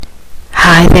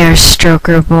Hi there,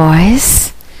 stroker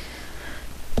boys.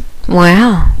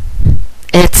 Well,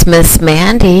 it's Miss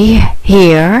Mandy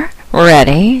here,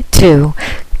 ready to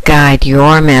guide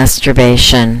your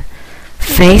masturbation.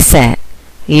 Face it,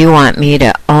 you want me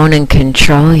to own and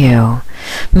control you,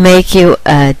 make you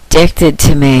addicted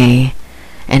to me,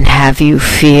 and have you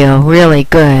feel really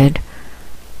good,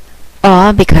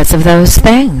 all because of those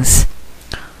things.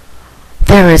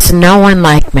 There is no one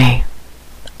like me.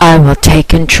 I will take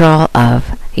control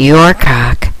of your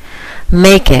cock,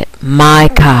 make it my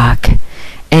cock,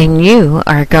 and you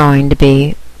are going to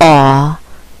be all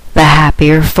the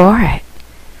happier for it.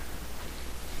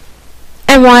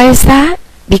 And why is that?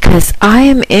 Because I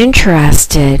am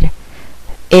interested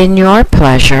in your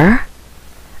pleasure,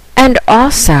 and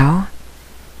also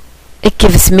it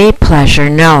gives me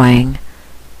pleasure knowing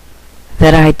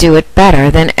that I do it better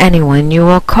than anyone you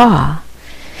will call.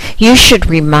 You should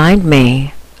remind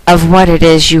me of what it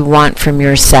is you want from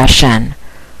your session.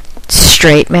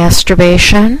 Straight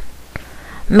masturbation?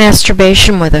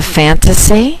 Masturbation with a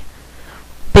fantasy?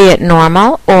 Be it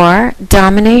normal or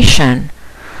domination?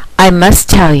 I must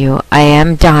tell you, I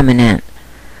am dominant.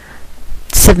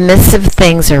 Submissive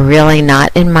things are really not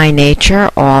in my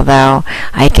nature, although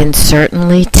I can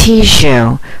certainly tease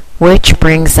you, which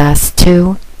brings us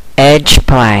to edge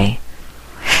play.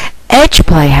 Edge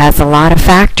play has a lot of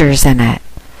factors in it.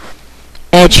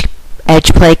 Edge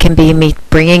play can be me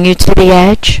bringing you to the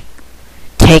edge,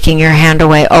 taking your hand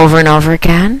away over and over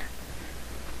again,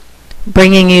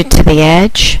 bringing you to the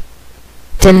edge,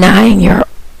 denying your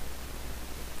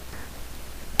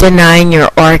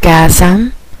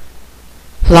orgasm,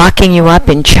 locking you up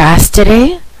in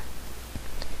chastity,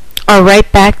 or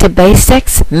right back to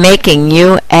basics, making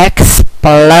you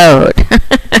explode.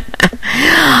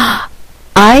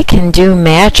 I can do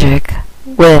magic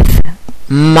with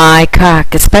my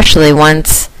cock, especially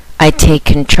once I take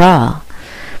control.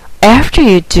 After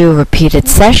you do repeated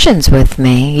sessions with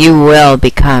me, you will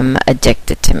become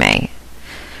addicted to me.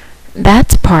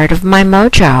 That's part of my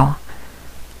mojo.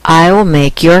 I will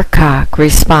make your cock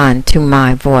respond to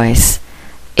my voice.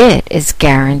 It is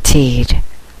guaranteed.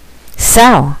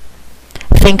 So,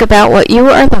 think about what you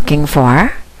are looking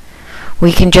for.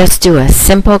 We can just do a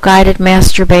simple guided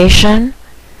masturbation.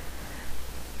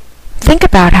 Think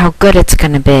about how good it's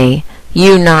going to be,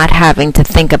 you not having to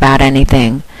think about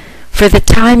anything, for the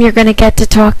time you're going to get to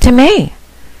talk to me,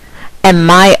 and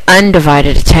my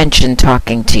undivided attention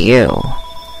talking to you.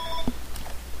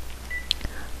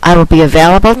 I will be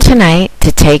available tonight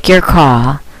to take your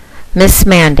call, Miss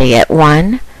Mandy, at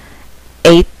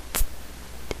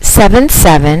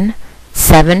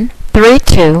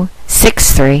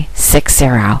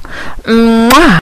 1-877-732-6360. Mwah!